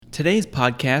Today's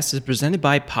podcast is presented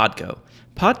by Podgo.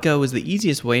 Podgo is the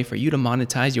easiest way for you to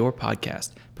monetize your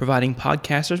podcast, providing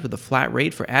podcasters with a flat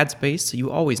rate for ad space so you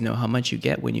always know how much you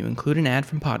get when you include an ad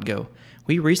from Podgo.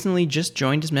 We recently just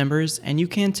joined as members, and you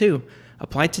can too.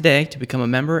 Apply today to become a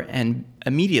member and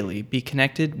immediately be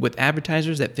connected with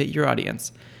advertisers that fit your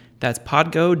audience. That's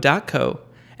podgo.co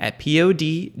at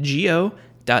podgo.co.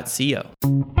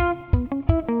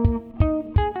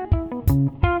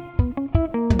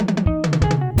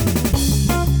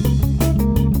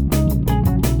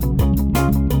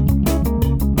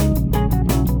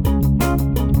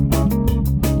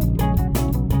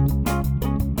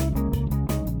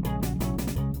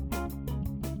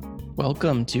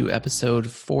 Welcome to episode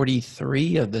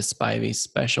 43 of the Spivey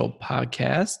special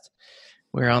podcast.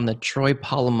 We're on the Troy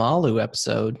Polamalu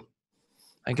episode.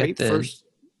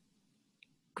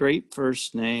 Great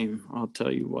first name, I'll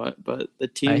tell you what, but the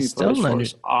team he plays for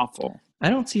is awful. I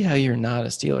don't see how you're not a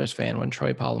Steelers fan when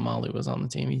Troy Polamalu was on the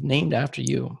team. He's named after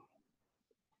you.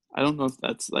 I don't know if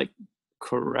that's like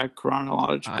correct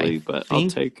chronologically, but I'll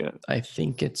take it. I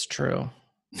think it's true.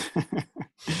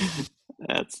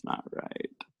 That's not right.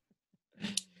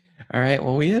 All right.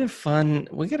 Well, we got a fun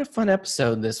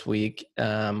episode this week.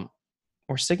 We're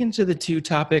sticking to the two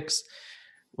topics.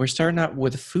 We're starting out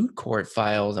with food court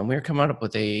files, and we're coming up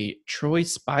with a Troy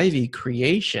Spivey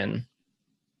creation.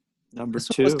 Number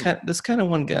two. This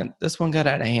one got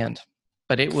out of hand,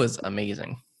 but it was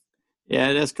amazing. Yeah,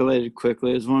 it escalated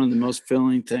quickly. It was one of the most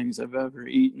filling things I've ever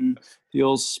eaten. The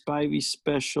old Spivey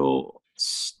special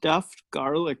stuffed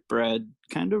garlic bread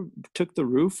kind of took the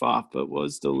roof off, but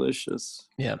was delicious.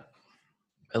 Yeah.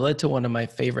 It led to one of my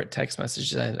favorite text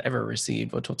messages I've ever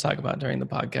received, which we'll talk about during the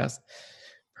podcast.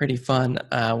 Pretty fun.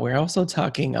 We're also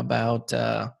talking about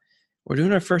we're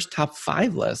doing our first top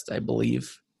 5 list, I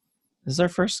believe. Is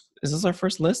this our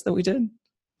first list that we did?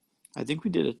 I think we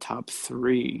did a top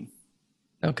 3.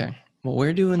 Okay. Well,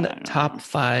 we're doing the top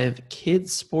 5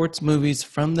 kids sports movies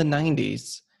from the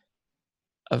 90s.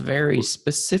 A very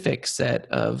specific set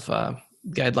of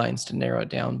guidelines to narrow it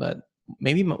down, but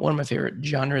maybe one of my favorite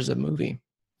genres of movie.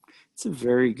 It's a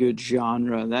very good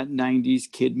genre, that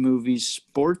 90s kid movies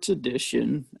sports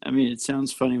edition. I mean, it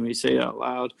sounds funny when you say it out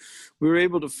loud. We were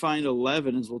able to find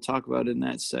 11, as we'll talk about in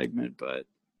that segment, but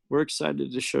we're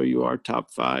excited to show you our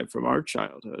top 5 from our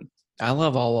childhood. I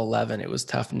love all 11. It was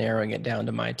tough narrowing it down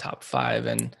to my top 5,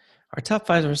 and our top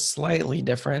 5s were slightly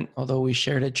different, although we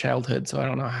shared a childhood, so I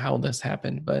don't know how this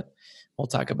happened, but we'll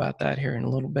talk about that here in a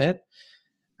little bit.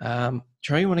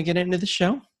 Troy, you want to get into the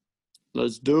show?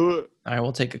 Let's do it. All right,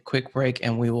 we'll take a quick break,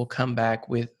 and we will come back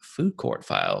with food court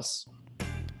files.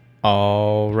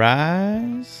 All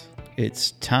rise.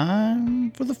 It's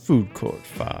time for the food court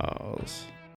files.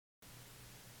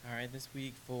 All right, this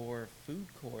week for food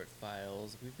court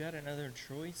files, we've got another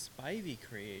Troy Spivey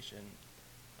creation.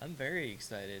 I'm very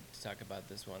excited to talk about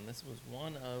this one. This was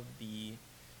one of the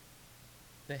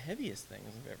heaviest things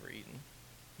I've ever eaten.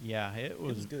 Yeah, it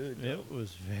was good. It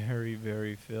was very,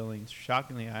 very filling.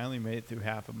 Shockingly, I only made it through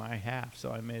half of my half,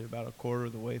 so I made about a quarter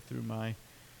of the way through my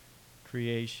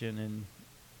creation, and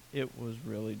it was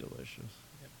really delicious.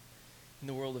 Yep. In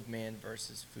the world of man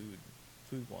versus food,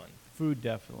 food won. Food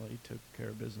definitely took care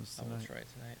of business tonight. Oh, that's right,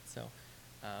 tonight.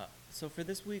 So for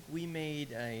this week, we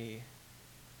made a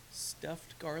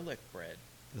stuffed garlic bread.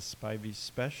 The Spivey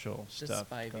special stuffed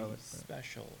garlic bread.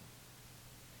 Special.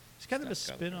 It's kind of a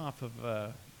spin-off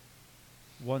of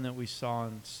one that we saw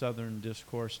on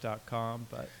southerndiscourse.com,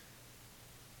 but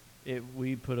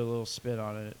we put a little spin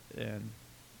on it, and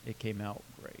it came out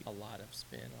great. A lot of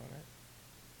spin on it.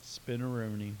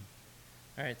 Spin-a-rooney.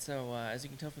 All right, so as you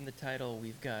can tell from the title,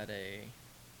 we've got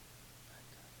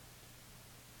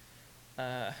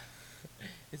as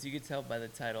you can tell by the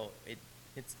title,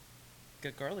 it's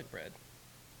got garlic bread,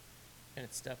 and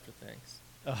it's stuffed with things.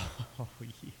 Oh,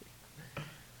 yeah.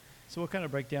 So we'll kind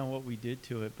of break down what we did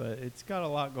to it, but it's got a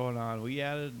lot going on. We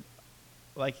added,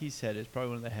 like he said, it's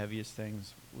probably one of the heaviest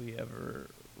things we ever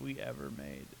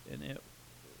made, and it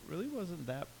really wasn't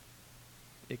that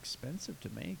expensive to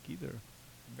make either.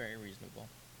 Very reasonable.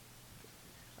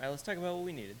 All right, let's talk about what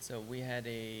we needed. So we had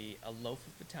a loaf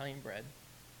of Italian bread.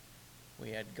 We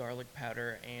had garlic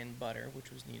powder and butter,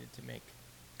 which was needed to make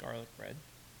garlic bread.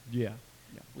 Yeah.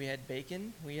 We had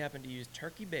bacon. We happened to use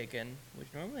turkey bacon, which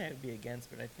normally I would be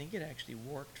against, but I think it actually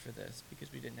worked for this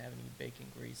because we didn't have any bacon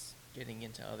grease getting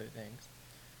into other things.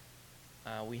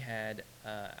 We had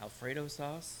Alfredo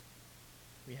sauce.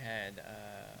 We had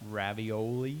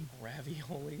raviolis.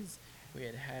 We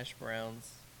had hash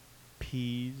browns.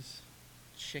 Peas.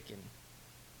 Chicken.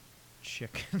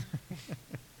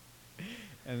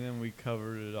 And then we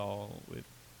covered it all with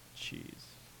cheese.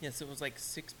 Yeah, so it was like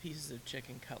 6 pieces of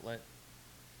chicken cutlet,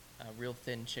 real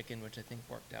thin chicken, which I think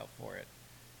worked out for it.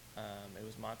 It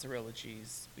was mozzarella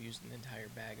cheese. We used an entire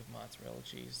bag of mozzarella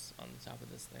cheese on the top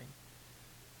of this thing.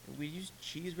 We used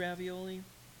cheese ravioli,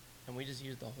 and we just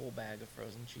used the whole bag of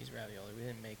frozen cheese ravioli. We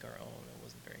didn't make our own. It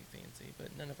wasn't very fancy,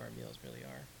 but none of our meals really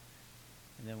are.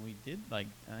 And then we did I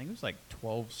think it was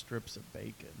 12 strips of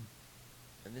bacon.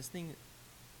 And this thing,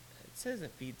 it says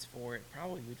it feeds 4. It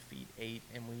probably would feed 8,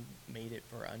 and we made it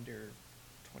for under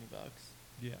 $20.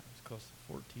 Yeah, it's close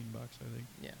to $14, I think.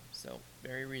 Yeah, so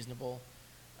very reasonable.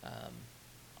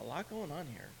 A lot going on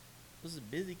here. This is a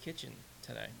busy kitchen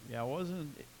today. Yeah, it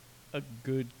wasn't a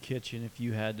good kitchen if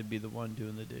you had to be the one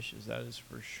doing the dishes. That is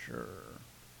for sure.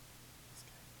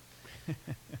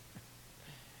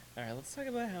 All right, let's talk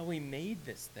about how we made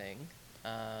this thing.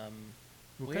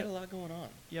 We had a lot going on.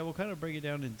 Yeah, we'll kind of break it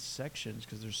down in sections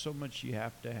because there's so much you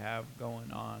have to have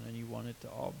going on, and you want it to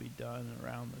all be done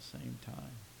around the same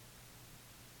time.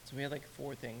 So we had like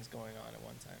 4 things going on at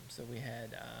one time. So we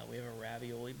have a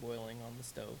ravioli boiling on the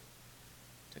stove.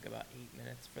 Took about 8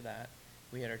 minutes for that.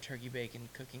 We had our turkey bacon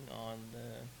cooking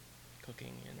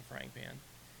in a frying pan.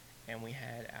 And we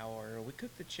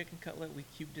cooked the chicken cutlet. We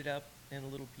cubed it up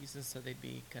in little pieces so they'd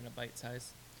be kind of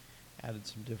bite-sized. Added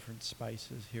some different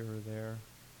spices here or there.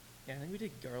 Yeah, I think we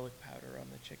did garlic powder on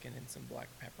the chicken and some black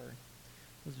pepper.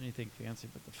 Wasn't anything fancy,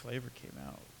 but the flavor came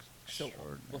out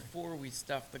extraordinary. So before we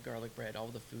stuff the garlic bread, all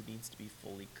the food needs to be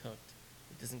fully cooked.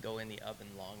 It doesn't go in the oven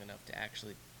long enough to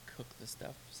actually cook the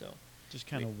stuff. So just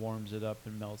kind of warms it up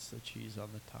and melts the cheese on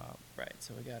the top. Right.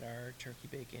 So we got our turkey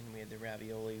bacon. We had the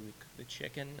ravioli. We cooked the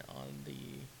chicken on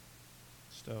the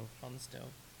stove.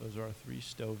 Those are our 3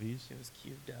 stovies. It was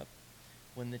cubed up.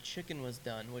 When the chicken was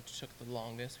done, which took the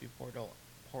longest, we poured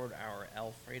our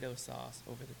Alfredo sauce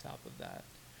over the top of that.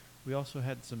 We also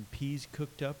had some peas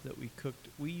cooked up that we cooked.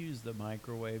 We used the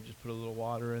microwave, just put a little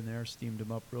water in there, steamed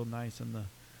them up real nice in the...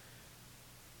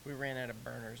 We ran out of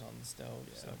burners on the stove,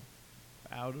 yeah. So...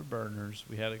 Out of burners.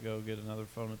 We had to go get another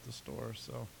phone at the store,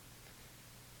 so...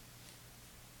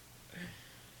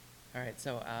 All right,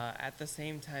 so at the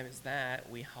same time as that,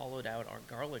 we hollowed out our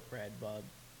garlic bread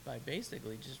by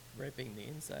basically just ripping the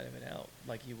inside of it out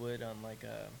like you would on like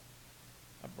a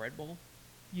bread bowl.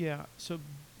 Yeah, so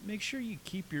make sure you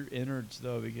keep your innards,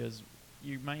 though, because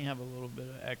you might have a little bit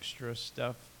of extra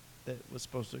stuff that was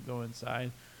supposed to go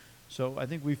inside. So I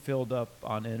think we filled up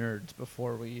on innards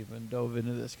before we even dove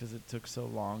into this because it took so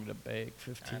long to bake,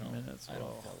 15 minutes. I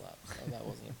don't fill up, so that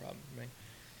wasn't a problem for me.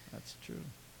 That's true.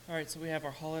 All right, so we have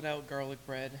our hollowed out garlic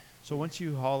bread. So once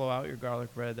you hollow out your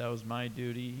garlic bread, that was my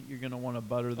duty. You're going to want to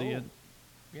butter the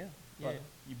Yeah.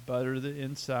 You butter the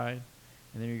inside,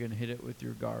 and then you're going to hit it with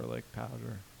your garlic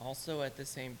powder. Also, at the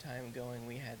same time going,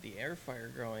 we had the air fryer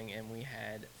going, and we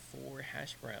had 4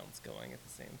 hash browns going at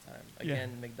the same time.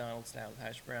 Again, McDonald's style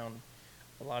hash brown.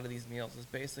 A lot of these meals is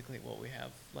basically what we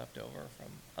have left over from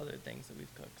other things that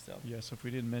we've cooked. So yes, if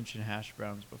we didn't mention hash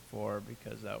browns before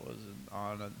because that wasn't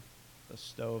on a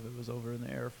stove, it was over in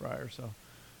the air fryer. So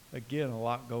again, a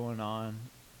lot going on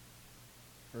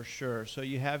for sure. So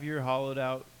you have your hollowed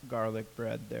out garlic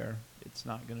bread there. It's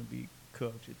not going to be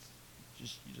cooked. You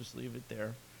just leave it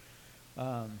there.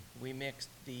 We mixed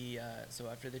so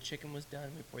after the chicken was done,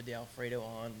 we poured the Alfredo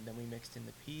on, then we mixed in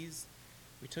the peas.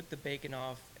 We took the bacon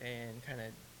off and kind of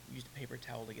used a paper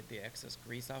towel to get the excess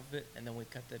grease off of it, and then we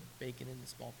cut the bacon into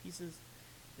small pieces.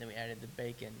 Then we added the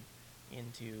bacon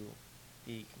into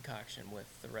the concoction with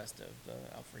the rest of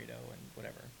the Alfredo and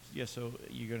whatever. Yeah, so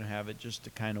you're going to have it just to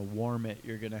kind of warm it.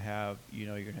 You're going to have, you're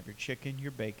going to have your chicken,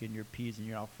 your bacon, your peas, and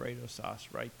your Alfredo sauce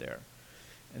right there.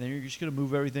 And then you're just going to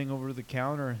move everything over to the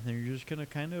counter, and then you're just going to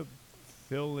kind of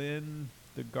fill in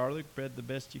the garlic bread the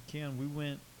best you can. We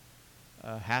went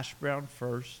hash brown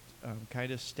first,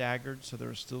 kind of staggered, so there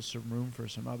was still some room for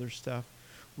some other stuff.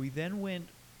 We then went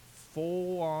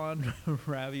full-on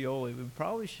ravioli. We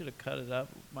probably should have cut it up.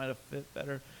 It might have fit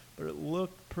better, but it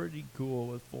looked pretty cool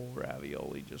with full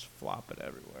ravioli just flopping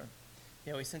everywhere.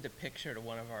 Yeah, we sent a picture to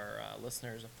one of our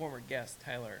listeners, a former guest,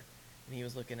 Tyler, and he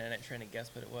was looking at it trying to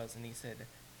guess what it was, and he said,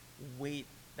 wait,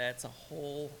 that's a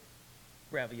whole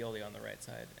ravioli on the right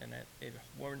side, and it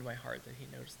warmed my heart that he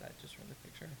noticed that just from the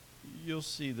picture. You'll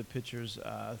see the pictures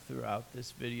throughout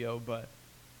this video, but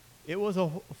it was a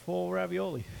full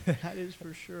ravioli. That is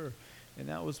for sure. And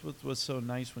that was what was so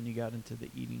nice when you got into the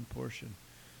eating portion.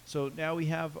 So now we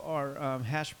have our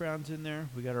hash browns in there.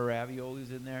 We got our raviolis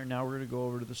in there. Now we're going to go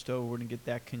over to the stove. We're going to get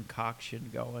that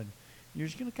concoction going. You're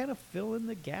just going to kind of fill in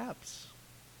the gaps.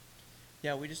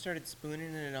 Yeah, we just started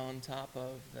spooning it on top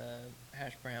of the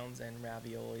hash browns and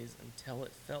raviolis until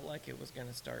it felt like it was going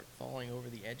to start falling over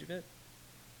the edge of it.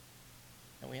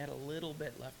 and we had a little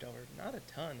bit left over. Not a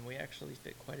ton. We actually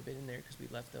fit quite a bit in there because we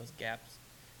left those gaps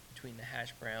between the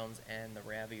hash browns and the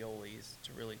raviolis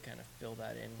to really kind of fill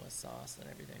that in with sauce and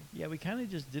everything. Yeah, we kind of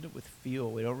just did it with feel.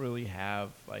 We don't really have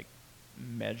like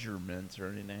measurements or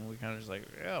anything. We kind of just like,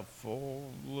 yeah,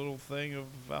 full little thing of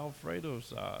Alfredo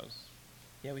sauce.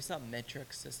 Yeah, we saw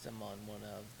metric system on one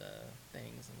of the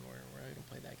things, and we're going to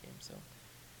play that game, so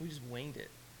we just winged it.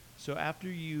 So after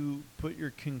you put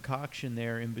your concoction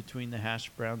there in between the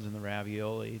hash browns and the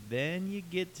ravioli, then you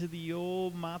get to the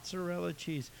old mozzarella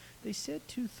cheese. They said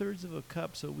 2/3 of a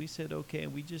cup, so we said, okay,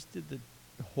 and we just did the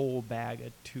whole bag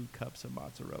of 2 cups of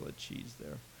mozzarella cheese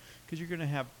there. Because you're going to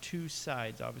have 2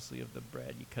 sides, obviously, of the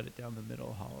bread. You cut it down the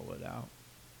middle, hollow it out.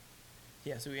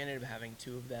 Yeah, so we ended up having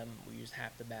 2 of them. We used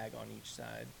half the bag on each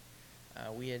side.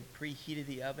 We had preheated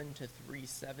the oven to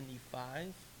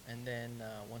 375, and then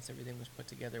once everything was put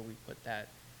together, we put that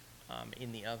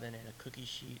in the oven in a cookie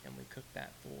sheet, and we cooked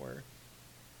that for,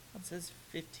 it says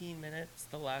 15 minutes.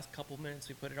 The last couple minutes,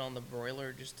 we put it on the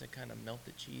broiler just to kind of melt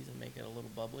the cheese and make it a little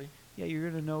bubbly. Yeah, you're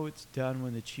going to know it's done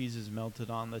when the cheese is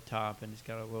melted on the top, and it's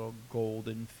got a little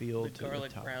golden feel to the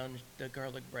top. The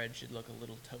garlic bread should look a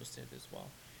little toasted as well.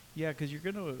 Yeah, because you're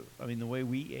going to, I mean, the way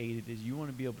we ate it is you want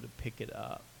to be able to pick it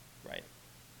up. Right.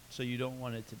 So you don't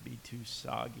want it to be too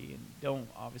soggy, and don't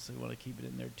obviously want to keep it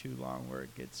in there too long where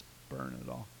it gets burned at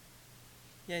all.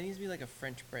 Yeah, it needs to be like a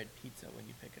French bread pizza when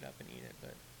you pick it up and eat it,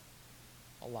 but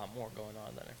a lot more going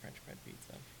on than a French bread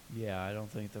pizza. Yeah, I don't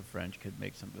think the French could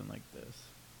make something like this.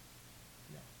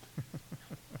 No.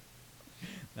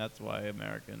 That's why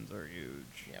Americans are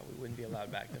huge. Yeah, we wouldn't be allowed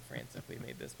back to France if we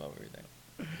made this while we were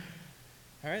there.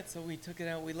 All right, so we took it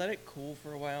out. We let it cool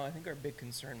for a while. I think our big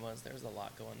concern was there was a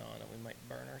lot going on and we might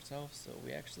burn ourselves. So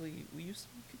we used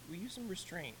some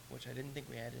restraint, which I didn't think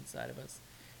we had inside of us.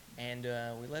 And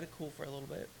we let it cool for a little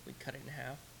bit. We cut it in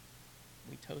half.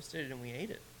 We toasted it and we ate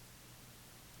it.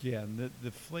 Yeah, and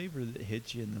the flavor that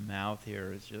hits you in the mouth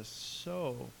here is just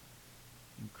so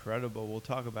incredible. We'll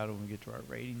talk about it when we get to our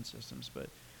rating systems, but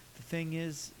the thing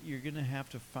is, you're going to have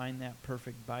to find that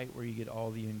perfect bite where you get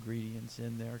all the ingredients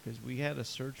in there, because we had to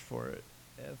search for it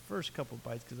the first couple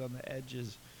bites, because on the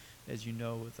edges, as you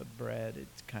know, with the bread, it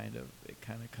kind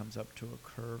of comes up to a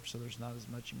curve, so there's not as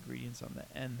much ingredients on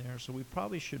the end there. So we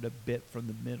probably should have bit from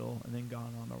the middle and then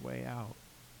gone on our way out.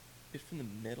 Bit from the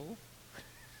middle?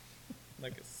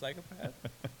 Like a psychopath?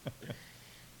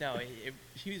 No,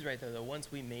 he was right, though.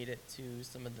 Once we made it to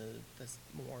some of the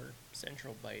more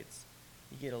central bites,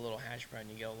 you get a little hash brown,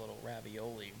 you get a little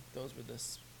ravioli. Those were the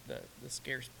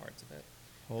scarce parts of it.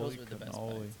 Holy Those were the best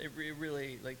bites. It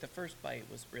really, like, the first bite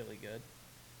was really good.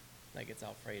 Like, it's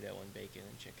Alfredo and bacon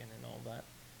and chicken and all that.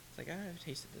 It's like, I've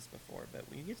tasted this before, but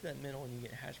when you get to that middle and you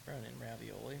get hash brown and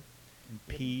ravioli. And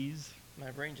peas. My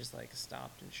brain just, like,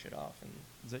 stopped and shut off. And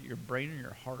is that your brain or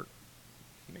your heart?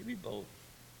 Maybe both.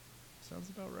 Sounds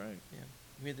about right. Yeah.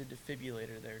 We had the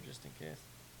defibrillator there just in case.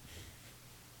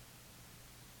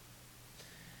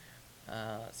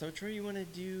 So, Troy, you want to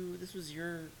do, this was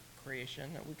your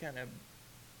creation. We kind of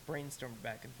brainstormed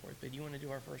back and forth, but do you want to do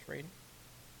our first rating?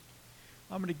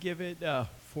 I'm going to give it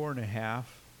 4.5.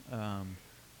 I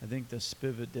think the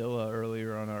Spivadilla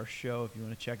earlier on our show, if you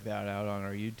want to check that out on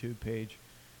our YouTube page,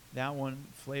 that one,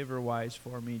 flavor-wise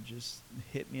for me, just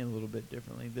hit me a little bit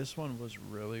differently. This one was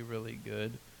really, really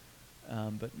good,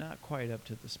 but not quite up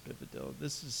to the Spivadilla.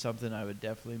 This is something I would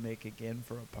definitely make again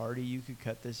for a party. You could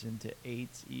cut this into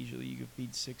 8s easily. You could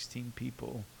feed 16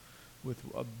 people with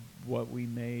what we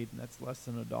made, and that's less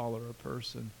than $1 a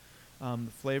person.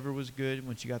 The flavor was good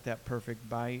once you got that perfect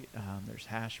bite. There's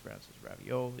hash browns, there's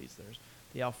raviolis, there's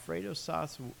the Alfredo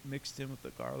sauce mixed in with the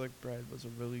garlic bread was a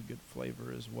really good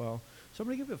flavor as well. So I'm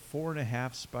going to give it 4.5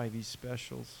 Spivey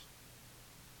specials.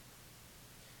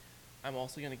 I'm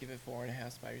also going to give it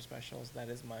 4.5 Spivey specials. That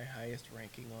is my highest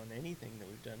ranking on anything that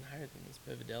we've done, higher than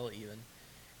the Spivadilla even.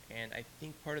 And I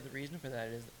think part of the reason for that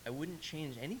is I wouldn't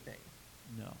change anything.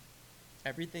 No.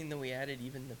 Everything that we added,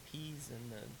 even the peas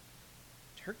and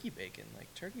the turkey bacon,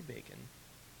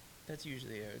 that's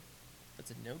usually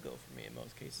that's a no-go for me in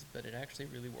most cases, but it actually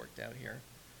really worked out here.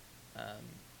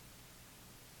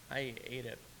 I ate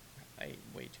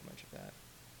way too much of that,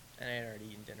 and I had already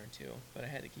eaten dinner too, but I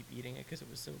had to keep eating it because it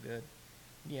was so good.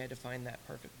 You had to find that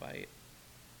perfect bite.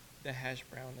 The hash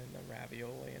brown and the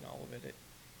ravioli and all of it,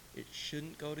 it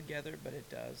shouldn't go together, but it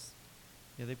does.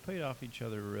 Yeah, they played off each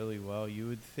other really well. You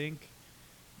would think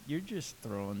you're just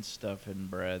throwing stuff in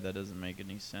bread. That doesn't make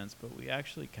any sense, but we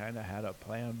actually kind of had a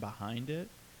plan behind it.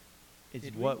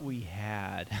 It's what we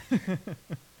had.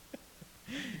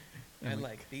 I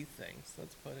like these things.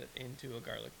 Let's put it into a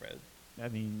garlic bread. I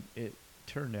mean,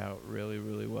 turned out really,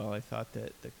 really well. I thought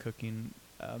that the cooking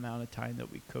amount of time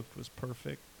that we cooked was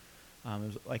perfect. It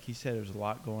was, like he said, there's a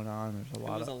lot going on.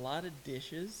 There's a lot of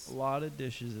dishes. A lot of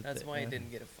dishes. That's why it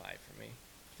didn't get a 5 for me.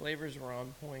 Flavors were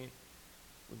on point.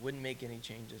 We wouldn't make any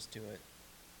changes to it.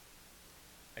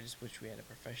 I just wish we had a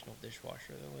professional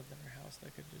dishwasher that lived in our house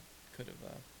that could have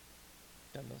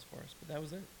done those for us. But that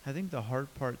was it. I think the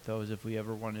hard part, though, is if we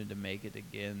ever wanted to make it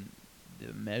again,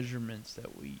 the measurements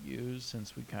that we use,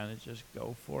 since we kind of just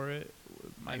go for it.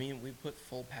 I mean, we put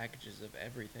full packages of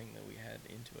everything that we had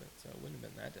into it, so it wouldn't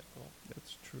have been that difficult.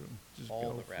 That's true. Just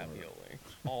all go the for ravioli,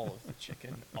 all of the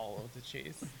chicken, all of the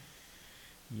cheese.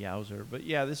 Yowzer. But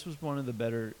yeah, this was one of the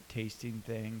better tasting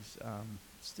things.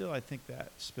 Still, I think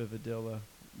that Spivadilla,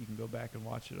 you can go back and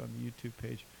watch it on the YouTube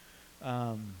page,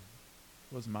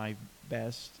 was my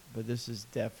best. But this is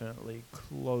definitely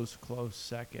close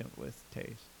second with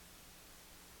taste.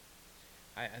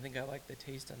 I think I like the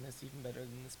taste on this even better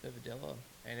than the Spivadilla,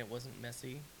 and it wasn't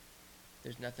messy.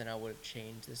 There's nothing I would have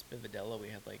changed. This Spivadilla, we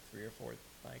had like 3 or 4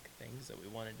 like things that we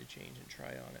wanted to change and try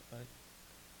on it, but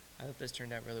I thought this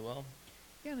turned out really well.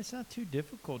 Yeah, and it's not too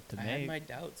difficult to make. I had my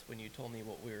doubts when you told me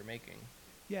what we were making.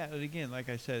 Yeah, but again, like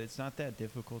I said, it's not that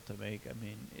difficult to make. I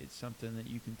mean, it's something that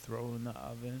you can throw in the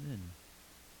oven and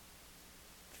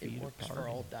feed it works for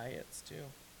all diets too.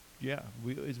 Yeah,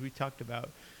 as we talked about,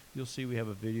 you'll see we have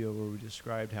a video where we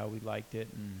described how we liked it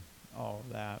and all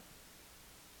of that.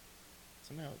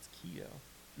 Somehow it's keto.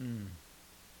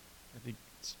 I think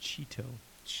it's Cheeto.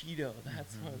 Cheeto,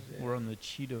 that's what it is. We're on the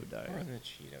Cheeto diet. We're on the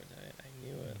Cheeto diet. I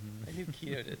knew it. I knew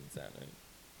keto didn't sound right.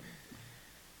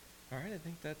 All right, I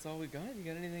think that's all we got. You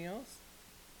got anything else?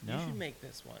 No. You should make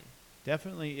this one.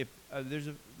 Definitely. If there's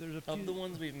a few of the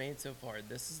ones we've made so far,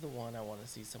 this is the one I want to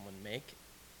see someone make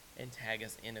and tag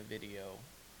us in a video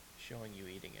showing you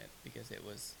eating it, because it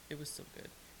was so good.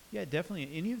 Yeah, definitely.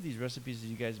 Any of these recipes that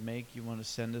you guys make, you want to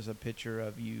send us a picture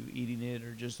of you eating it,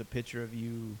 or just a picture of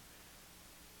you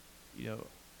know,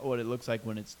 what it looks like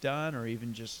when it's done, or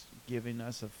even just giving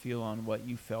us a feel on what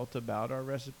you felt about our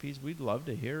recipes. We'd love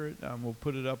to hear it. We'll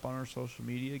put it up on our social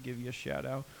media, give you a shout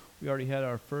out. We already had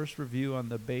our first review on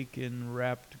the bacon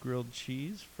wrapped grilled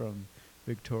cheese from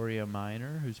Victoria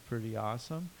Minor, who's pretty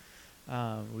awesome.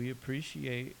 We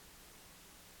appreciate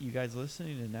you guys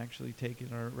listening and actually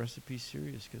taking our recipes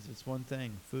serious, because it's one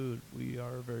thing, food, we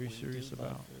are very serious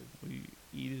about. We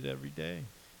eat it every day.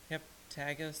 Yep.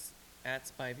 Tag us at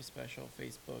Spivey Special,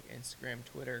 Facebook, Instagram,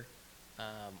 Twitter,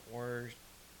 or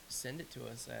send it to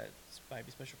us at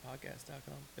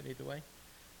SpiveySpecialPodcast.com. But either way,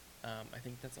 I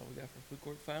think that's all we got for Food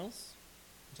Court Files.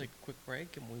 We'll take a quick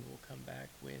break and we will come back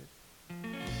with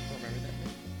Remember That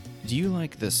Night. Do you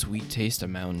like the sweet taste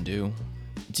of Mountain Dew?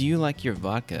 Do you like your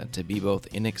vodka to be both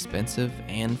inexpensive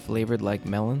and flavored like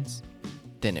melons?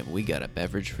 Then have we got a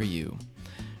beverage for you.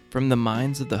 From the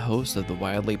minds of the hosts of the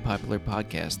wildly popular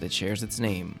podcast that shares its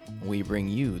name, we bring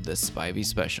you the Spivey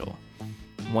Special.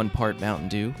 1 part Mountain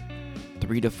Dew,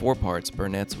 3 to 4 parts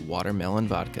Burnett's Watermelon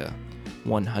Vodka.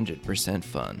 100%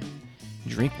 fun.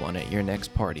 Drink one at your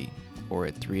next party, or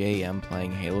at 3 a.m.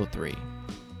 playing Halo 3.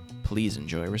 Please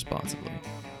enjoy responsibly.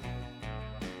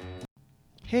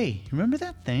 Hey, remember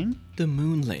that thing? The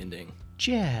moon landing.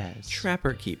 Jazz.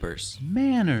 Trapper Keepers.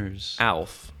 Manners.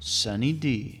 Alf. Sunny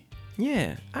D.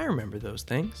 Yeah, I remember those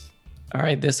things. All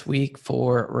right, this week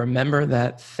for Remember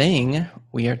That Thing,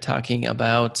 we are talking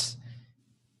about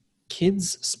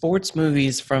kids' sports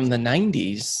movies from the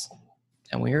 90s.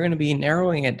 And we are going to be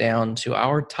narrowing it down to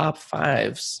our top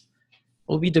 5s.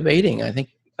 We'll be debating. I think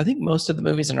most of the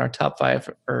movies in our top 5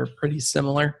 are pretty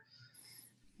similar.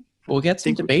 We'll get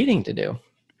some debating to do.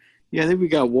 Yeah, I think we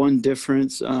got one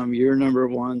difference. Your number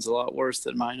 1's a lot worse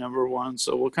than my number 1,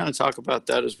 so we'll kind of talk about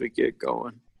that as we get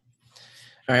going.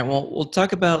 All right, well, we'll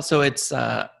talk about, so it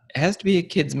has to be a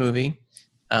kids movie.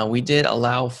 We did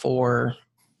allow for,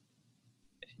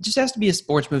 it just has to be a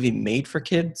sports movie made for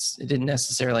kids. It didn't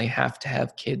necessarily have to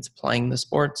have kids playing the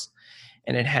sports,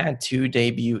 and it had to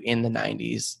debut in the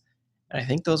 90s. And I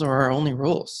think those are our only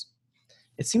rules.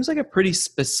 It seems like a pretty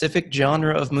specific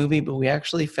genre of movie, but we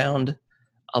actually found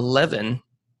 11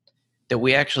 that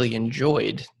we actually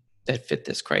enjoyed that fit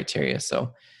this criteria.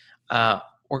 So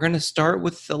we're going to start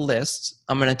with the list.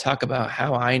 I'm going to talk about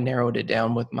how I narrowed it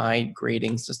down with my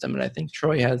grading system, and I think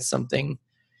Troy has something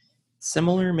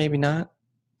similar, maybe not.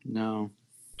 No.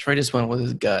 Troy just went with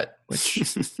his gut,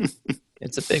 which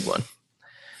it's a big one.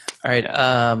 All right.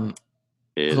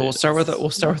 So we'll start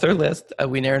with our list.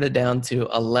 We narrowed it down to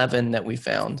 11 that we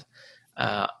found.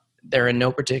 They're in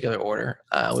no particular order.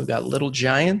 We've got Little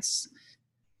Giants,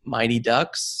 Mighty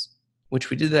Ducks, which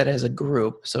we did that as a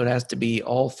group, so it has to be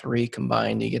all 3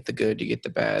 combined. You get the good, you get the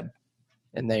bad.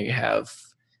 And there you have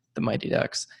the Mighty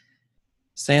Ducks.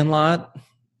 Sandlot,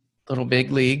 Little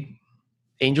Big League,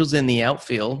 Angels in the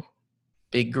Outfield,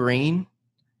 Big Green,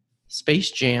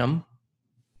 Space Jam,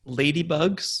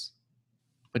 Ladybugs,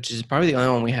 which is probably the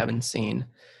only one we haven't seen.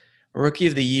 Rookie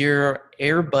of the Year,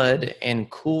 Air Bud, and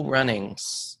Cool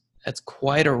Runnings. That's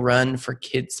quite a run for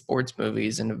kids' sports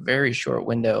movies in a very short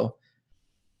window.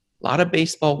 A lot of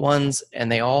baseball ones,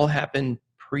 and they all happen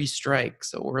pre-strike.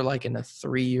 So we're like in a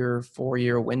 3-year,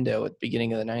 4-year window at the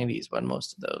beginning of the 90s when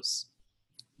most of those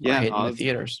are hitting the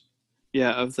theaters.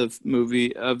 Yeah, of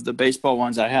the baseball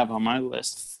ones I have on my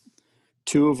list,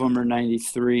 2 of them are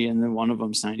 93 and then one of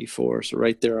them's 94. So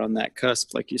right there on that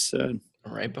cusp, like you said.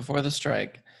 Right before the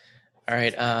strike. All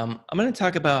right, I'm going to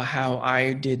talk about how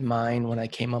I did mine when I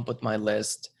came up with my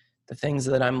list. The things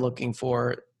that I'm looking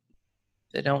for,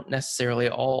 they don't necessarily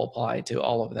all apply to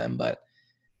all of them, but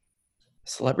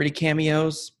celebrity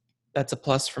cameos, that's a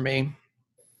plus for me.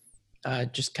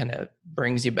 Just kind of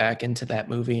brings you back into that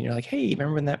movie, and you're like, hey,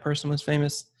 remember when that person was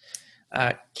famous?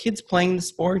 Kids playing the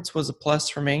sports was a plus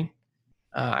for me.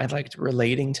 I liked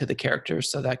relating to the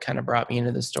characters, so that kind of brought me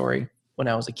into the story when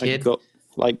I was a kid.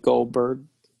 Like Goldberg.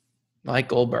 Like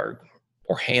Goldberg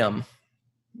or Ham,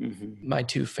 my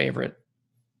 2 favorite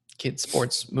kids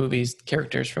sports movies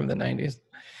characters from the 90s.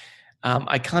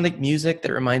 Iconic music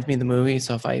that reminds me of the movie.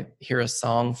 So if I hear a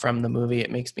song from the movie,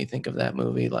 it makes me think of that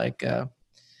movie. Like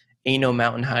Ain't No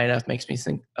Mountain High Enough makes me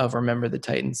think of Remember the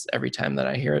Titans every time that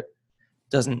I hear it.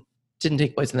 Didn't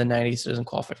take place in the 90s, so it doesn't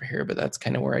qualify for here, but that's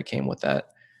kind of where I came with that.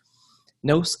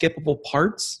 No skippable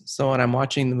parts. So when I'm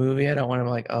watching the movie, I don't want to be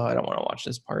like, oh, I don't want to watch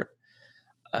this part.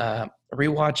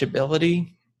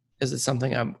 Rewatchability. Is it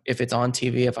something if it's on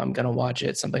TV, if I'm going to watch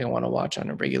it, something I want to watch on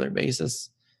a regular basis?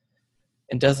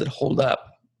 And does it hold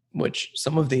up? Which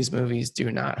some of these movies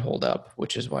do not hold up,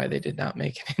 which is why they did not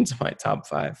make it into my top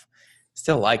 5.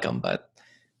 Still like them, but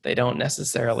they don't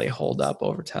necessarily hold up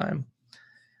over time.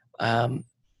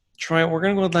 Troy, we're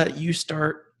going to let you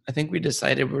start. I think we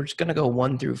decided we're just going to go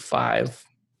 1 through 5.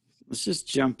 Let's just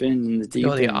jump in the deep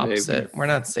end, the opposite. Baby. We're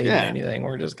not saving anything.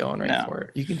 We're just going right for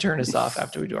it. You can turn us off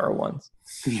after we do our ones.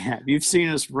 Yeah, you've seen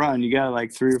us run. You got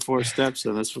like 3 or 4 steps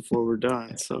in us before we're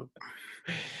done. So,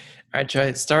 all right,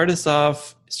 Troy, start us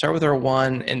off. Start with our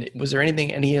 1. And was there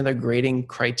any other grading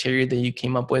criteria that you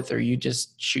came up with, or are you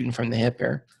just shooting from the hip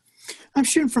here? I'm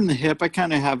shooting from the hip. I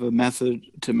kind of have a method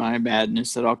to my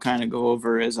madness that I'll kind of go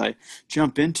over as I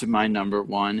jump into my number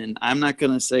 1. And I'm not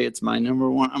going to say it's my number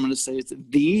 1. I'm going to say it's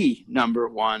the number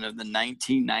 1 of the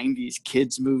 1990s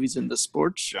kids movies in the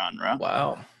sports genre.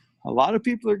 Wow. A lot of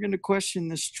people are going to question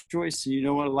this choice. And you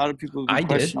know what? A lot of people have been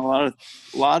questioning a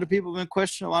lot of people have been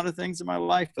questioning a lot of things in my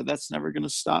life, but that's never going to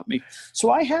stop me.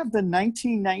 So I have the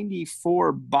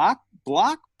 1994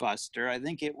 blockbuster. I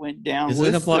think it went down. Is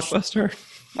it a blockbuster?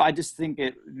 I just think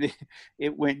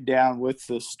it went down with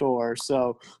the store.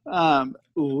 So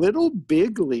Little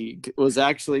Big League was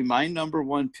actually my number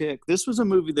 1 pick. This was a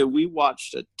movie that we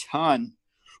watched a ton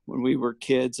when we were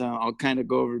kids. I'll kind of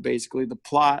go over basically the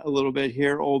plot a little bit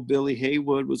here. Old Billy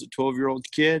Haywood was a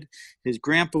 12-year-old kid. His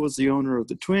grandpa was the owner of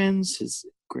the Twins. His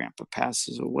grandpa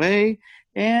passes away.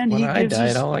 And when I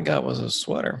died, all I got was a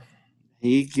sweater.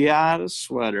 He got a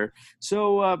sweater.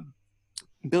 So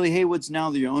Billy Haywood's now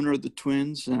the owner of the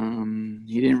Twins. He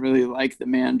didn't really like the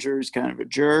manager. He's kind of a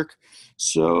jerk.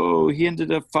 So he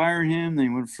ended up firing him. They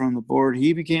went from the board.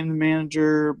 He became the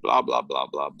manager, blah, blah, blah,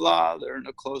 blah, blah. They're in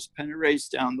a close pennant race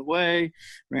down the way.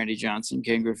 Randy Johnson,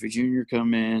 Ken Griffey Jr.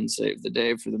 come in, save the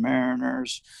day for the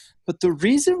Mariners. But the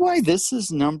reason why this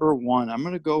is number 1, I'm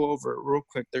going to go over it real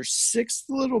quick. There's 6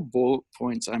 little bullet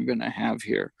points I'm going to have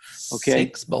here. Okay.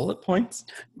 6 bullet points?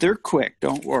 They're quick.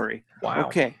 Don't worry. Wow.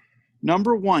 Okay.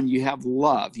 Number 1, you have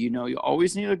love. You know, you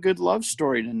always need a good love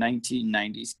story in a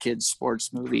 1990s kids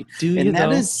sports movie.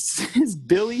 That is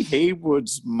Billy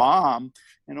Haywood's mom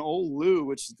and old Lou,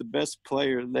 which is the best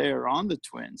player there on the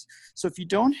Twins. So if you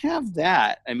don't have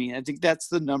that, I mean, I think that's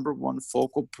the number 1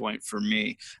 focal point for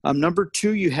me. Number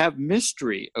 2, you have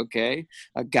mystery. Okay.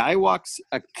 A guy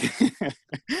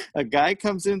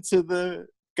comes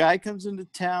into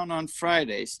town on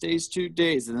Friday, stays 2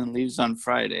 days, and then leaves on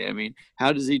Friday. I mean,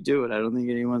 how does he do it? I don't think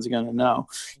anyone's going to know.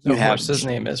 His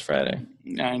name is Friday.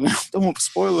 I know. Don't,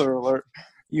 spoiler alert.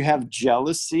 You have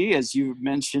jealousy, as you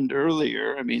mentioned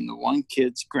earlier. I mean, the one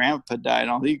kid's grandpa died.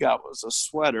 All he got was a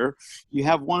sweater. You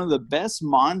have one of the best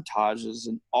montages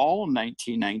in all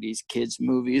 1990s kids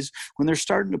movies when they're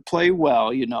starting to play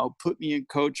well. You know, put me in,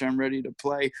 coach, I'm ready to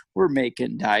play. We're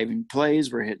making diving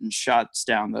plays. We're hitting shots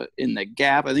in the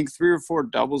gap. I think 3 or 4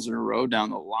 doubles in a row down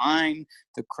the line.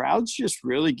 The crowd's just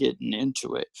really getting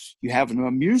into it. You have an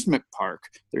amusement park.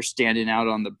 They're standing out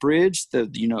on the bridge. The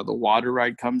water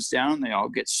ride comes down. They all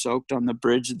get soaked on the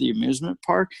bridge of the amusement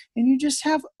park. And you just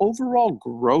have overall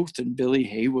growth in Billy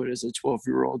Haywood as a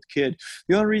 12-year-old kid.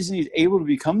 The only reason he's able to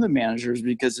become the manager is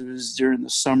because it was during the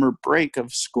summer break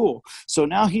of school. So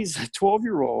now he's a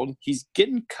 12-year-old. He's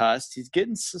getting cussed.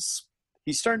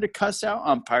 He's starting to cuss out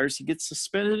umpires. He gets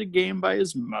suspended a game by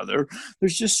his mother.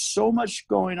 There's just so much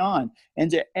going on. And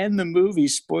to end the movie,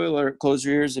 spoiler, close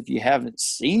your ears if you haven't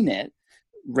seen it,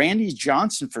 Randy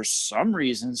Johnson, for some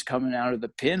reason, is coming out of the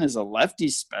pen as a lefty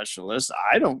specialist.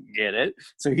 I don't get it.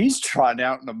 So he's trotting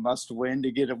out in a must-win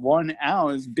to get a 1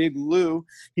 out as Big Lou.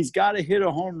 He's got to hit a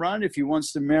home run if he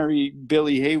wants to marry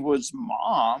Billy Haywood's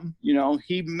mom.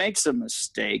 He makes a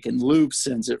mistake, and Lou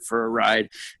sends it for a ride.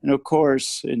 And, of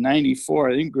course, in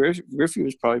 94, I think Griffey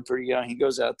was probably pretty young. He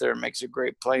goes out there and makes a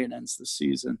great play and ends the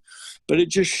season. But it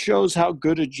just shows how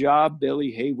good a job Billy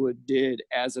Haywood did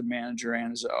as a manager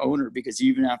and as an owner, because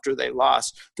even after they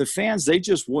lost, the fans, they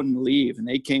just wouldn't leave, and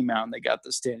they came out and they got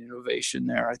the standing ovation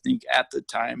there, I think, at the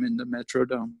time in the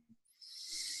Metrodome.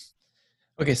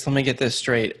 Okay, so let me get this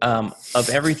straight. Of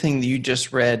everything that you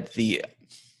just read, the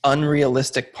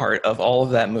unrealistic part of all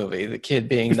of that movie, the kid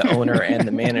being the owner and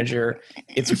the manager,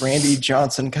 it's Randy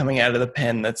Johnson coming out of the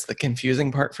pen that's the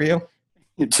confusing part for you?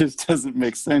 It just doesn't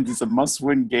make sense. It's a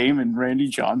must-win game, and Randy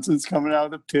Johnson's coming out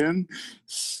of the pen.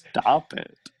 Stop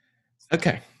it.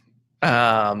 Okay.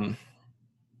 I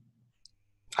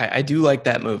do like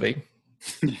that movie.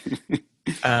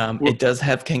 It does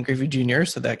have Ken Griffey Jr.,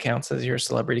 so that counts as your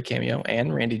celebrity cameo,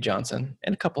 and Randy Johnson,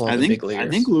 and a couple of the big leaguers. I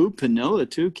think Lou Piniella,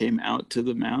 too, came out to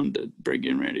the mound to bring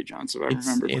in Randy Johnson, if I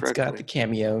remember correctly. It's got the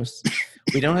cameos.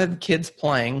 We don't have the kids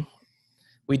playing.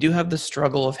 We do have the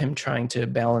struggle of him trying to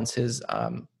balance his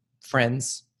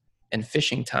friends and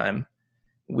fishing time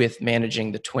with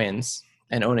managing the Twins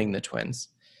and owning the Twins.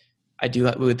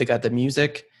 They got the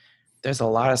music. There's a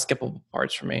lot of skippable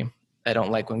parts for me. I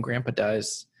don't like when Grandpa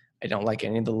dies. I don't like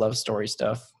any of the love story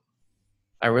stuff.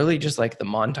 I really just like the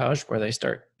montage where they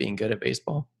start being good at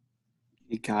baseball.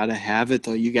 You got to have it,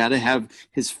 though. You got to have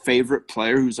his favorite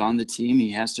player who's on the team.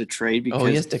 He has to trade because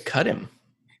he has to cut him.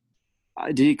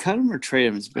 Did he cut him or trade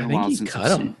him? It's been a while since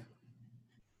I've seen him.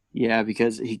 Yeah,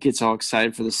 because he gets all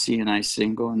excited for the CNI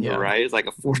single and the right. It's like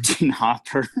a 14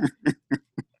 hopper.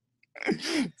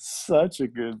 Such a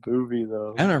good movie,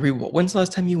 though. I don't know. When's the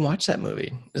last time you watched that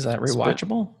movie? Is that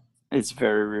rewatchable? It's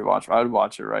very rewatchable. I'd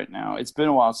watch it right now. It's been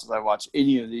a while since I watched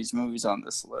any of these movies on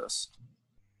this list.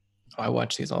 I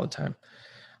watch these all the time.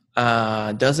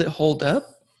 Does it hold up?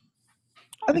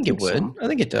 I think it would. So. I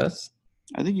think it does.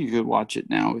 I think you could watch it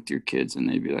now with your kids and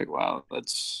they'd be like, wow,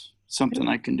 that's something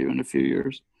I can do in a few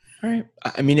years. All right.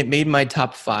 I mean, it made my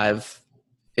top 5.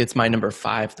 It's my number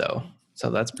 5, though. So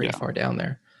that's pretty far down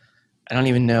there. I don't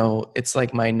even know. It's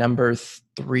like my number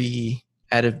 3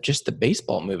 out of just the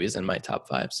baseball movies in my top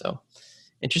 5. So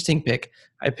interesting pick.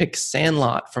 I picked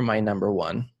Sandlot for my number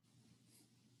 1.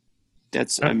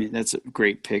 That's a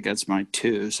great pick. That's my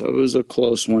 2. So it was a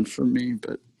close one for me,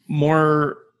 but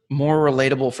more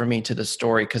relatable for me to the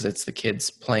story because it's the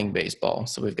kids playing baseball.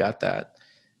 So we've got that.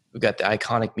 We've got the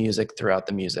iconic music throughout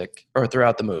the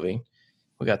movie.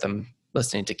 We got them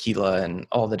listening to Tequila and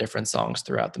all the different songs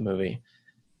throughout the movie.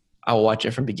 I'll watch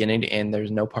it from beginning to end.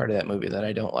 There's no part of that movie that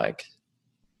I don't like.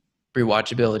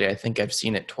 Rewatchability, I think I've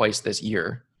seen it twice this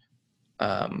year.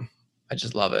 I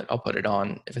just love it. I'll put it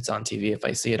on if it's on TV. If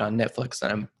I see it on Netflix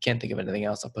and I can't think of anything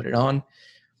else, I'll put it on.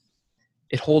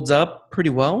 It holds up pretty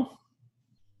well.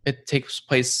 It takes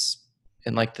place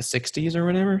in like the 60s or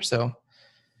whatever. So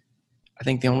I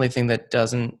think the only thing that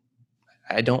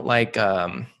I don't like,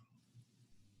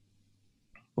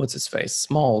 what's his face?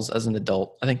 Smalls as an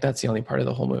adult. I think that's the only part of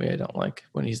the whole movie I don't like,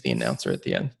 when he's the announcer at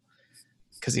the end.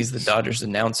 Because he's the Dodgers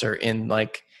announcer in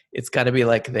it's got to be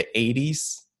like the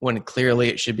 80s when clearly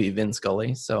it should be Vin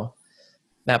Scully. So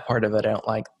that part of it I don't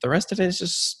like. The rest of it is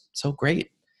just so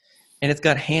great. And it's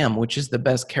got Ham, which is the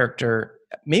best character,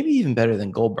 maybe even better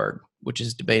than Goldberg, which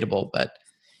is debatable, but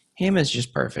Ham is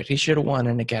just perfect. He should have won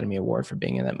an Academy Award for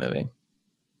being in that movie.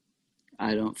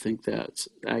 I don't think that's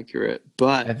accurate,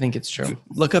 but I think it's true.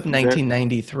 Look up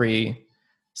 1993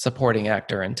 supporting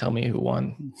actor and tell me who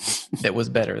won that was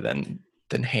better than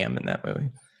Ham in that movie.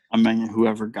 I mean,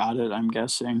 whoever got it, I'm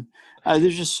guessing.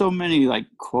 There's just so many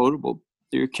quotable.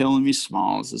 You're Killing Me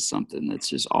Smalls is something that's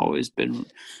just always been.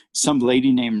 Some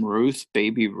lady named Ruth,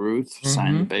 Baby Ruth,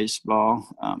 signed the baseball.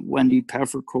 Wendy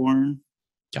Peppercorn.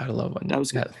 Gotta love Wendy. That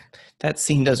was good. That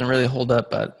scene doesn't really hold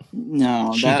up, but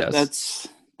no,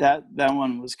 that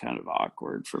one was kind of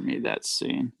awkward for me. That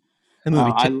scene. The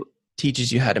movie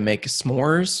teaches you how to make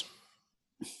s'mores.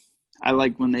 I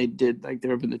like when they did, like,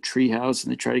 they're up in the treehouse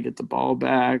and they try to get the ball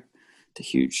back. The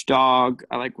huge dog.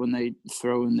 I like when they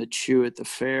throw in the chew at the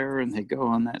fair and they go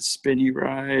on that spinny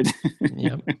ride.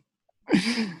 Yep.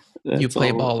 You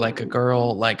play ball like a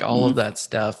girl. Like all of that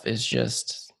stuff is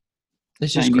just,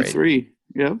 it's just 93. Great.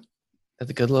 Yep.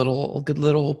 That's a good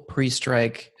little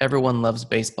pre-strike. Everyone loves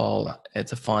baseball.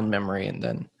 It's a fond memory, and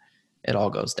then it all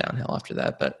goes downhill after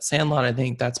that. But Sandlot, I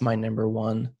think that's my number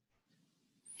one.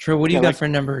 True. What do you got for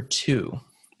number two?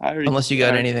 Unless you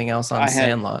got anything else on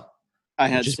Sandlot.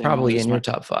 Which is probably in your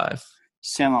top five.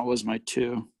 Sandlot was my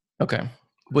two. Okay.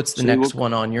 What's the next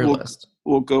one on your list?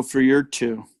 We'll go for your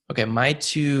two. Okay. My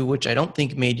two, which I don't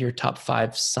think made your top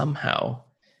five somehow,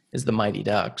 is the Mighty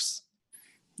Ducks.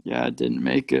 Yeah, it didn't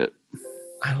make it.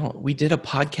 We did a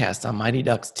podcast on Mighty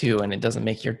Ducks 2, and it doesn't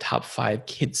make your top five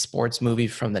kids sports movie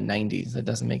from the 90s. It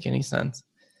doesn't make any sense.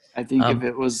 I think if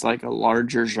it was like a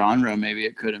larger genre, maybe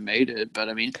it could have made it. But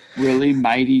I mean, really,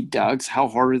 Mighty Ducks, how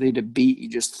hard are they to beat? You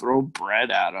just throw bread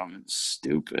at them. It's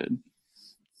stupid.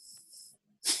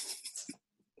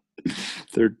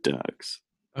 They're ducks.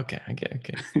 Okay.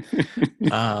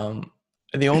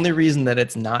 The only reason that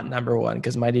it's not number one,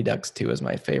 because Mighty Ducks 2 is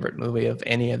my favorite movie of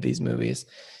any of these movies,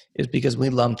 is because we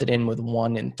lumped it in with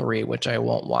 1 and 3, which I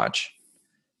won't watch.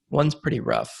 1's pretty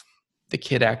rough. The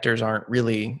kid actors aren't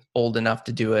really old enough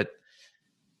to do it.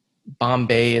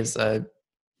 Bombay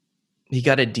he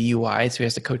got a DUI, so he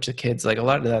has to coach the kids. Like, a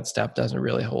lot of that stuff doesn't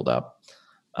really hold up.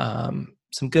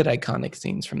 Some good iconic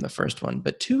scenes from the first one,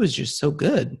 but 2 is just so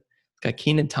good. It's got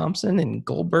Kenan Thompson and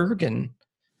Goldberg and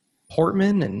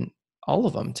Portman and all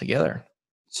of them together.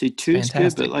 See, 2 is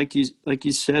good, but like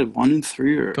you said, 1 and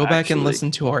 3 are. Go back and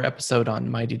listen to our episode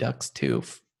on Mighty Ducks 2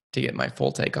 to get my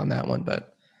full take on that one,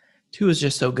 but 2 is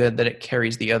just so good that it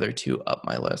carries the other 2 up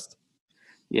my list.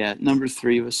 Yeah, number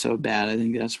 3 was so bad. I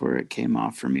think that's where it came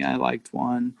off for me. I liked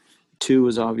 1. 2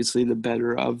 was obviously the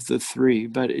better of the 3,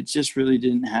 but it just really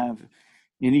didn't have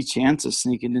any chance of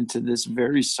sneaking into this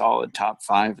very solid top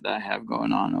 5 that I have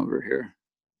going on over here.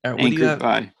 All right,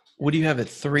 what do you have at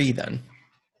 3 then?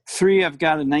 3, I've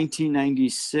got a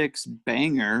 1996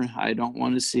 banger. I don't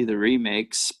want to see the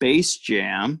remake, Space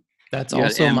Jam. That's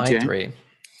also my 3.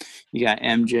 You got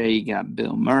MJ, you got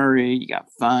Bill Murray, you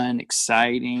got fun,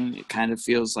 exciting. It kind of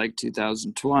feels like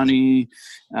 2020.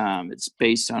 It's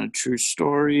based on a true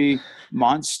story.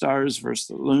 Monstars versus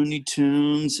the Looney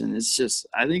Tunes. And it's just,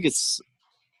 I think it's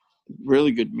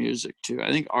really good music too.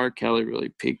 I think R. Kelly really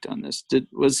peaked on this.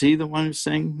 Was he the one who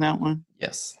sang that one?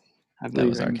 Yes. I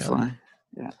believe that was R. Kelly.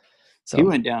 Yeah. So, he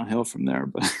went downhill from there,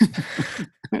 but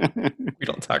we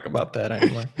don't talk about that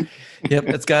anymore. Yep,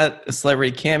 it's got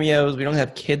celebrity cameos. We don't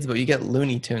have kids, but you get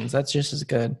Looney Tunes. That's just as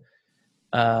good.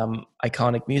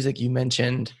 Iconic music you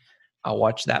mentioned. I'll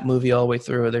watch that movie all the way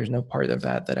through. There's no part of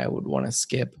that I would want to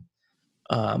skip.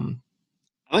 I've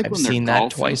seen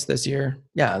that twice this year.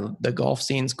 Yeah, the golf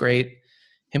scene's great.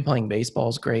 Him playing baseball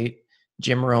is great.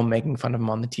 Jim Rome making fun of him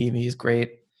on the TV is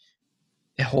great.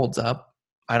 It holds up.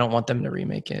 I don't want them to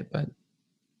remake it, but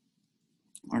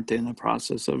aren't they in the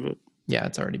process of it? Yeah,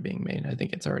 it's already being made. I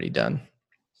think it's already done.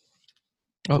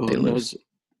 I hope they lose.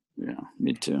 Yeah,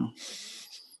 me too.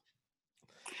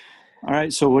 All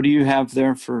right, so what do you have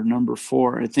there for number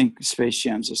 4? I think Space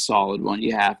Jam's a solid one.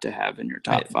 You have to have in your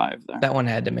top 5 there. That one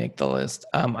had to make the list.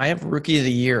 I have Rookie of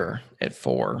the Year at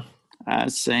 4.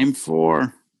 Same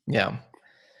 4. Yeah.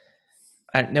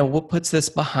 Now, what puts this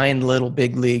behind Little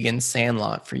Big League and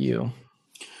Sandlot for you?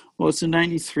 Well, it's a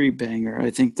 93 banger.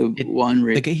 I think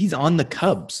he's on the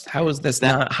Cubs. How is this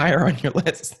not higher on your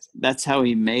list? That's how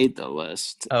he made the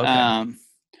list. Okay.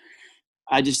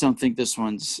 I just don't think this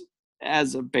one's,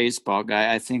 as a baseball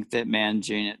guy, I think that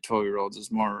managing at 12-year-olds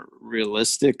is more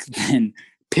realistic than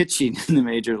pitching in the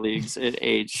major leagues at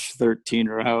age 13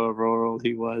 or however old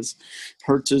he was.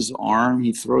 Hurts his arm.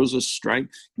 He throws a strike.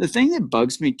 The thing that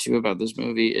bugs me, too, about this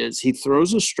movie is he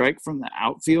throws a strike from the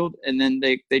outfield, and then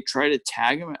they try to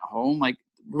tag him at home. Like,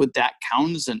 would that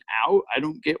count as an out? I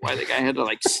don't get why the guy had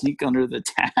to, sneak under the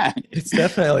tag. It's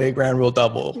definitely a ground rule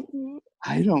double.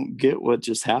 I don't get what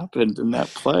just happened in that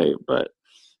play, but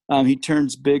he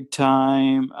turns big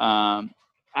time.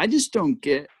 I just don't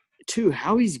get, too,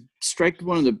 how he's striking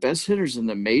one of the best hitters in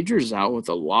the majors out with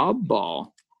a lob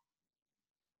ball.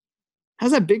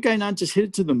 How's that big guy not just hit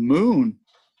it to the moon?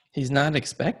 He's not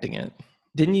expecting it.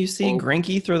 Didn't you see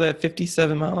Greinke throw that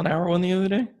 57-mile-an-hour one the other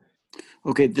day?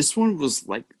 Okay, this one was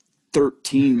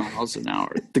 13 miles an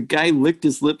hour. The guy licked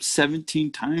his lips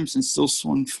 17 times and still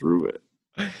swung through it.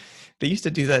 They used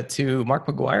to do that to Mark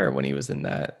McGwire when he was in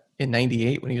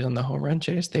 98 when he was on the home run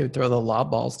chase. They would throw the lob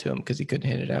balls to him because he couldn't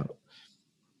hit it out.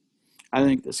 I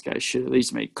think this guy should at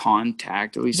least make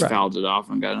contact, at least Right. fouled it off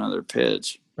and got another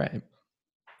pitch. Right. I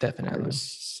Definitely.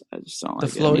 just don't The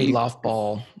like it. floaty loft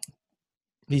ball,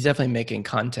 he's definitely making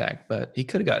contact, but he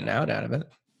could have gotten out of it.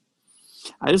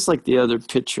 I just like the other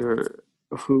pitcher.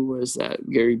 Who was that?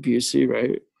 Gary Busey,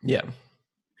 right? Yeah.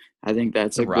 I think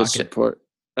that's The a good Rocket. support.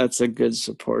 That's a good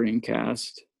supporting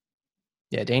cast.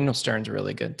 Yeah, Daniel Stern's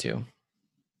really good too.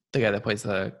 The guy that plays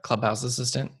the clubhouse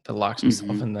assistant that locks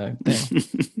himself in the thing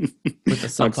with the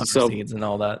sunflower seeds and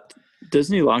all that.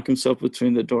 Doesn't he lock himself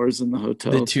between the doors in the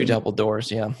hotel? The two double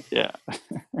doors, yeah. Yeah.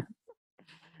 No,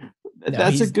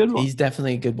 That's a good one. He's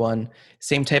definitely a good one.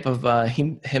 Same type of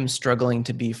him struggling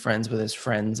to be friends with his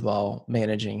friends while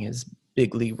managing his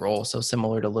big league role. So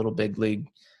similar to Little Big League.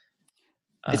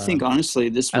 I think honestly,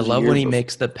 this was I love when he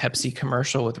makes the Pepsi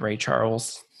commercial with Ray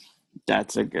Charles.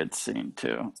 That's a good scene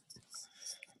too.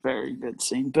 Very good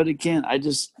scene. But again,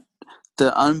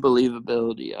 the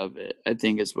unbelievability of it, I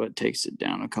think, is what takes it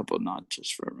down a couple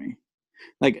notches for me.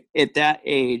 Like at that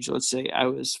age, let's say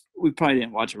we probably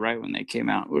didn't watch it right when they came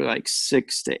out. We were like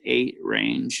 6 to 8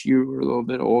 range. You were a little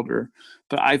bit older,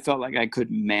 but I felt like I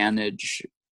could manage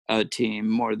a team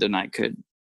more than I could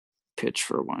pitch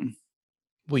for one.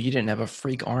 Well, you didn't have a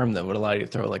freak arm that would allow you to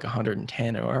throw like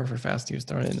 110 or however fast he was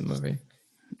throwing in the movie.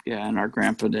 Yeah, and our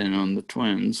grandpa didn't own the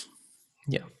Twins.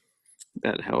 Yeah.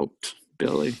 That helped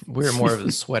Billy. We were more of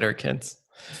the sweater kids.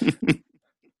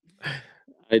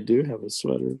 I do have a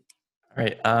sweater. All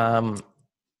right.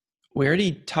 We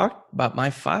already talked about my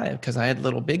 5 because I had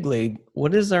Little Big League.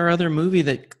 What is our other movie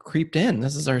that creeped in?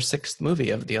 This is our 6th movie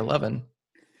of the 11.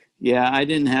 Yeah, I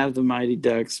didn't have the Mighty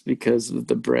Ducks because of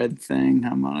the bread thing.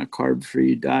 I'm on a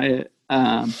carb-free diet.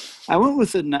 I went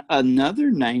with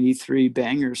another 93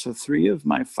 banger. So 3 of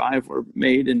my 5 were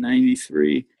made in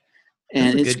 93.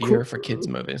 And it's a good year for kids'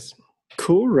 movies.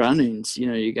 Cool runnings.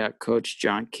 You got Coach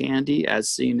John Candy as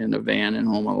seen in a van in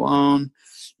Home Alone.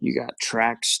 You got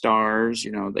track stars.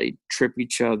 They trip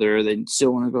each other. They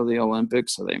still want to go to the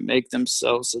Olympics, so they make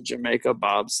themselves a Jamaica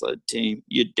bobsled team.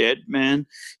 You did, man.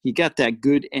 You got that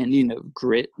good ending of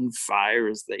grit and fire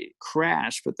as they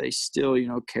crash, but they still,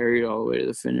 carry it all the way to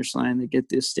the finish line. They get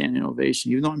this standing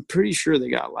ovation, even though I'm pretty sure they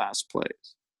got last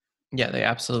place. Yeah, they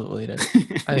absolutely did.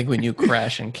 I think when you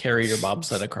crash and carry your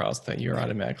bobsled across, that you're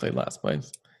automatically last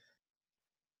place.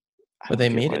 But they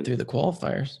made it through the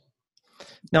qualifiers.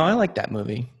 No, I like that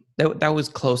movie. That was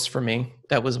close for me.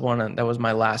 That was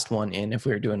my last one in if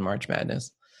we were doing March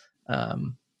Madness. No,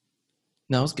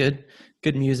 it was good.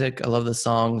 Good music. I love the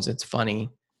songs. It's funny.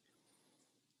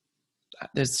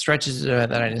 There's stretches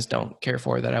that I just don't care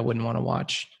for that I wouldn't want to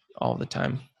watch all the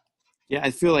time. Yeah,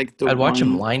 I feel like I'd watch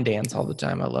him line dance all the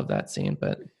time. I love that scene,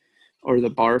 or the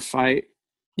bar fight.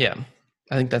 Yeah,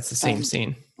 I think that's the same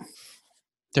scene.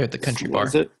 They're at the country bar.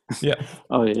 Is it? Yeah.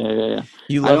 Oh yeah.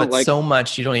 You love it so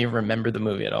much you don't even remember the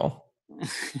movie at all.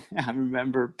 I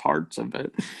remember parts of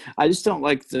it. I just don't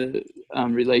like the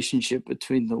relationship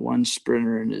between the one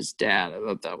sprinter and his dad. I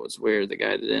thought that was weird. The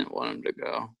guy that didn't want him to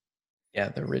go. Yeah,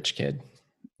 the rich kid.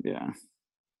 Yeah.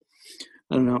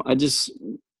 I don't know. I just,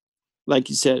 like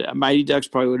you said, Mighty Ducks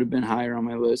probably would have been higher on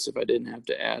my list if I didn't have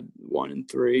to add 1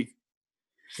 and 3.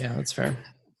 Yeah, that's fair.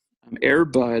 Air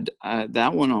Bud,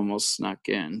 that one almost snuck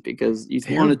in because you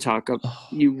want to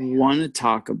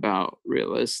talk about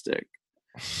realistic.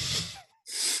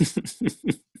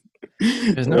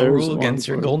 There's no rule against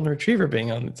your golden retriever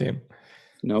being on the team.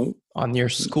 No. On your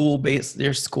school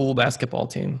basketball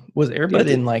team. Was Air Bud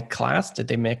in like class? Did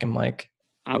they make him like?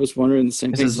 I was wondering the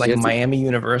same thing. This is like Miami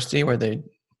University where the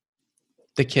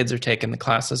kids are taking the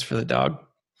classes for the dog.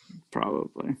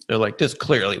 Probably. They're like, this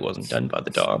clearly wasn't done by the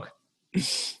dog.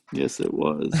 Yes, it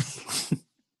was.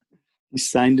 He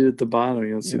signed it at the bottom.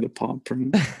 You'll see the paw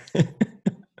print.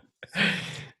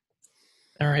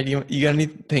 All right. You got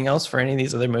anything else for any of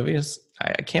these other movies?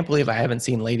 I can't believe I haven't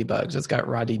seen Ladybugs. It's got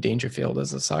Rodney Dangerfield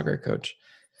as a soccer coach.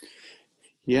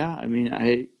 Yeah. I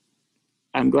mean,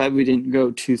 I'm glad we didn't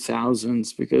go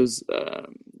 2000s because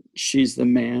She's the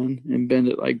Man and Bend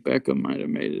It Like Beckham might have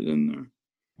made it in there.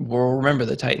 Well, Remember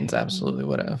the Titans absolutely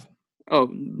would have. Oh,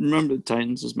 Remember the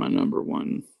Titans is my number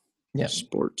one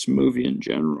sports movie in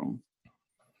general.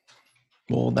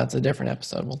 Well, that's a different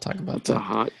episode. We'll talk about that. That's a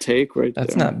hot take right there.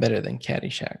 That's not better than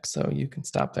Caddyshack, so you can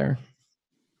stop there.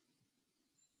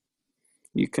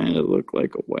 You kind of look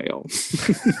like a whale.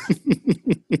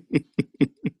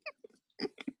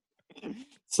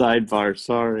 Sidebar,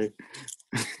 sorry.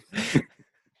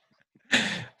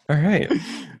 All right.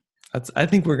 I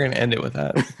think we're going to end it with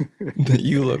that. That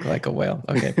you look like a whale.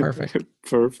 Okay, perfect.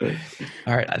 Perfect.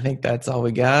 All right, I think that's all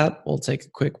we got. We'll take a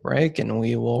quick break and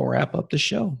we will wrap up the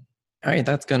show. All right,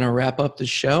 that's going to wrap up the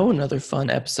show. Another fun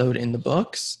episode in the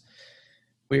books.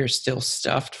 We are still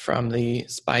stuffed from the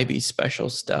Spivey special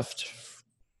stuffed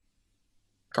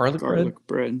garlic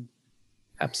bread.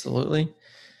 Absolutely.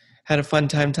 Had a fun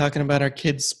time talking about our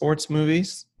kids' sports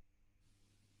movies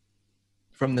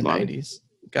from the 90s.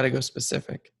 Got to go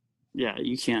specific. Yeah,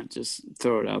 you can't just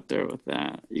throw it out there with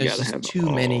that. You There's got to just have too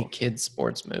many kids'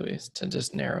 sports movies to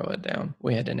just narrow it down.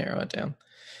 We had to narrow it down.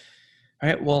 All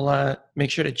right, well,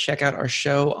 make sure to check out our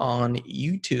show on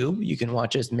YouTube. You can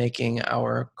watch us making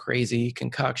our crazy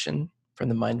concoction from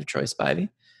the mind of Troy Spivey.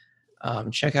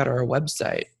 Check out our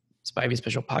website,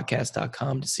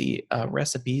 SpiveySpecialPodcast.com, to see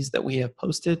recipes that we have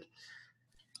posted.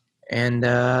 And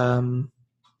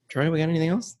Troy, we got anything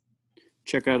else?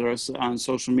 Check out us on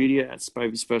social media at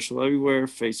Spivey Special everywhere,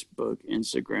 Facebook,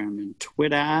 Instagram, and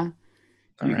Twitter.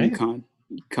 You can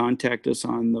contact us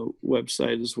on the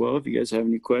website as well. If you guys have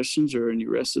any questions or any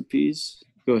recipes,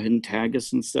 go ahead and tag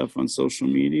us and stuff on social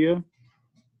media.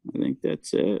 I think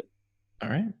that's it. All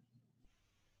right.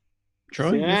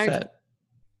 Troy, you're fat.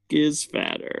 Is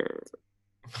fatter.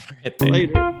 All right,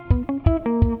 Later.